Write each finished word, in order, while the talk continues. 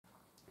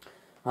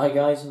Hi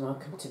guys, and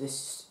welcome to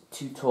this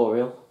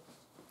tutorial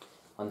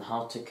on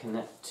how to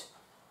connect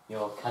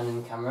your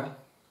Canon camera,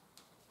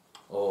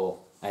 or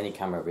any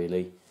camera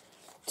really,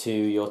 to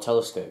your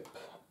telescope,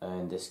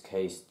 in this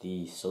case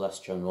the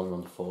Celestron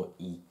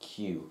 114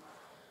 EQ.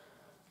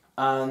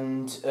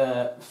 And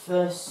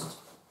first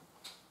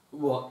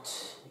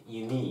what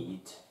you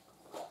need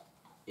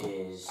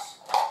is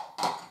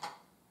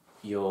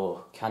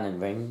your Canon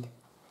ring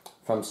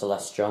from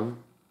Celestron.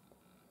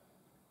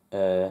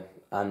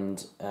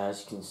 And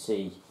as you can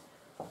see,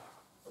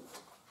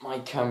 my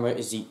camera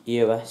is the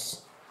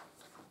EOS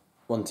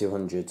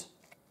 1200,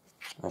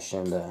 as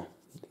shown there,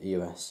 the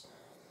EOS.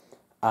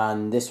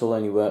 And this will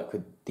only work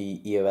with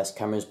the EOS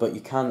cameras, but you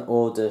can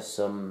order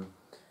some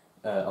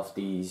of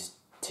these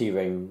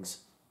T-rings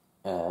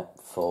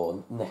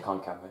for Nikon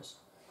cameras.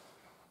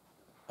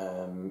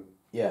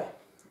 Yeah,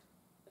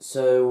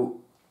 so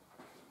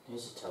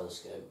here's a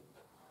telescope.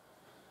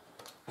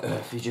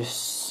 If you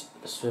just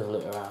swivel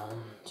it around.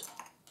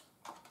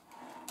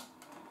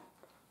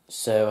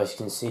 So as you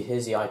can see,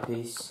 here's the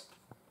eyepiece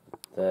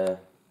there,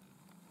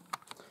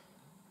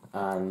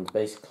 and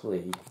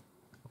basically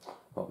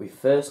what we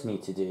first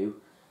need to do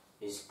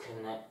is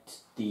connect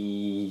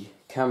the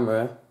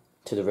camera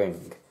to the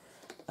ring,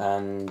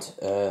 and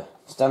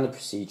standard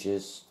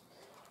procedures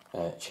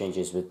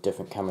changes with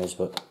different cameras,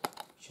 but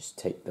just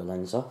take the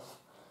lens off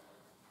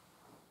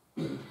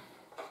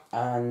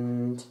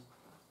and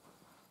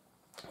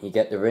you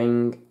get the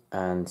ring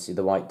and see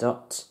the white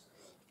dot,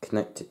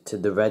 connect it to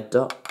the red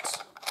dot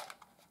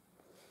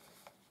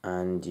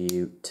and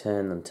you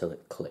turn until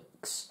it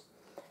clicks.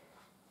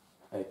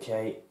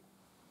 Okay,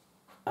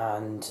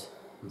 and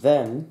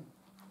then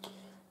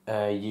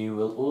you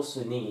will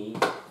also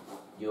need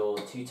your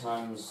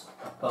 2x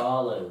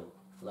Barlow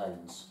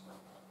lens,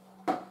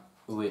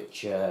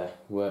 which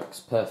works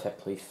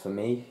perfectly for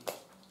me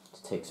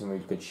to take some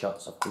really good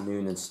shots of the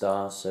moon and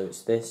stars. So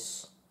it's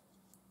this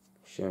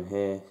shown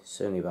here.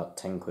 It's only about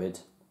 10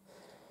 quid,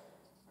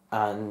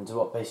 and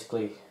what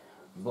basically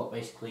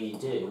you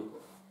do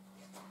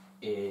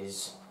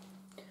is,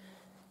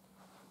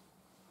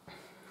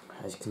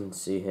 as you can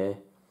see here,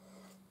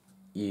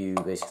 you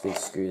basically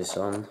screw this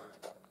on.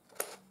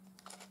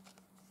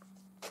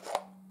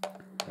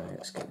 Right,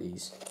 let's get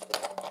these.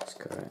 That's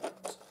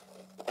correct.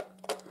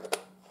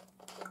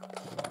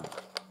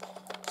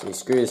 So you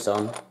screw this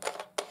on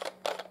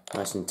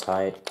nice and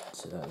tight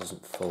so that it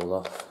doesn't fall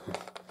off.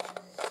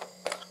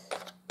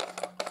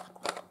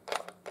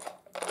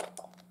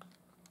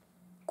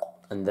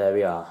 And there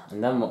we are.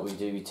 And then what we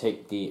do, we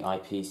take the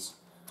eyepiece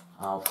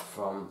out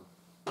from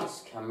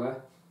this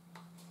camera,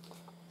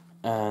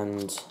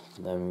 and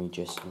then we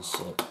just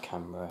insert the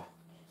camera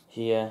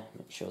here,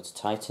 make sure to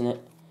tighten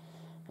it,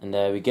 and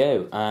there we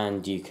go.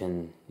 And you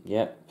can,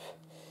 you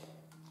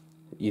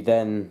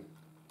then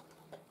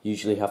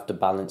usually have to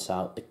balance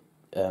out the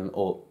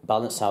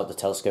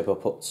telescope, or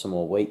put some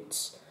more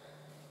weights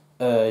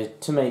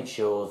to make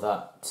sure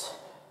that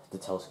the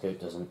telescope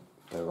doesn't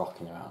go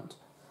rocking around.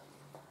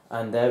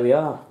 And there we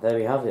are, there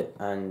we have it,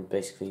 and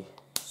basically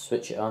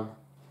switch it on,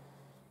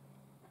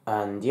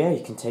 and yeah,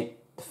 you can take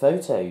the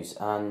photos,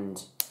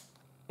 and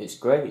it's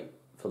great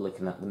for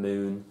looking at the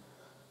moon.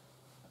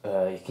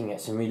 You can get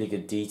some really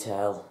good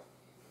detail,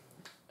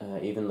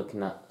 even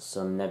looking at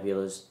some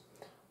nebulas,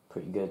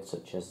 pretty good,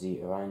 such as the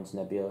Orion's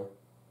Nebula.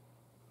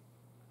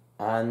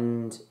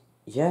 And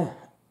yeah,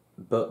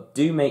 but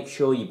do make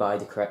sure you buy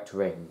the correct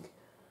ring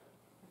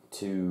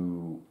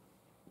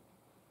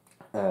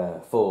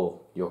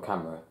for your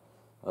camera.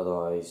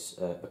 Otherwise,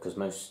 because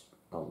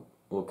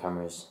all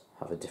cameras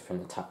have a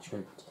different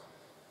attachment,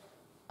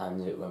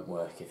 and it won't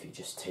work if you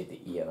just take the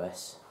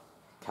EOS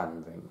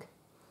Canon ring.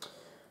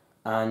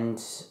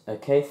 And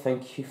okay,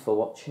 thank you for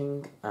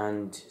watching,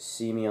 and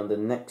see me on the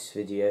next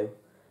video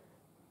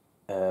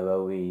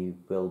where we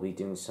will be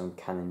doing some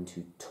Canon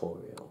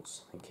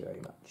tutorials. Thank you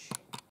very much.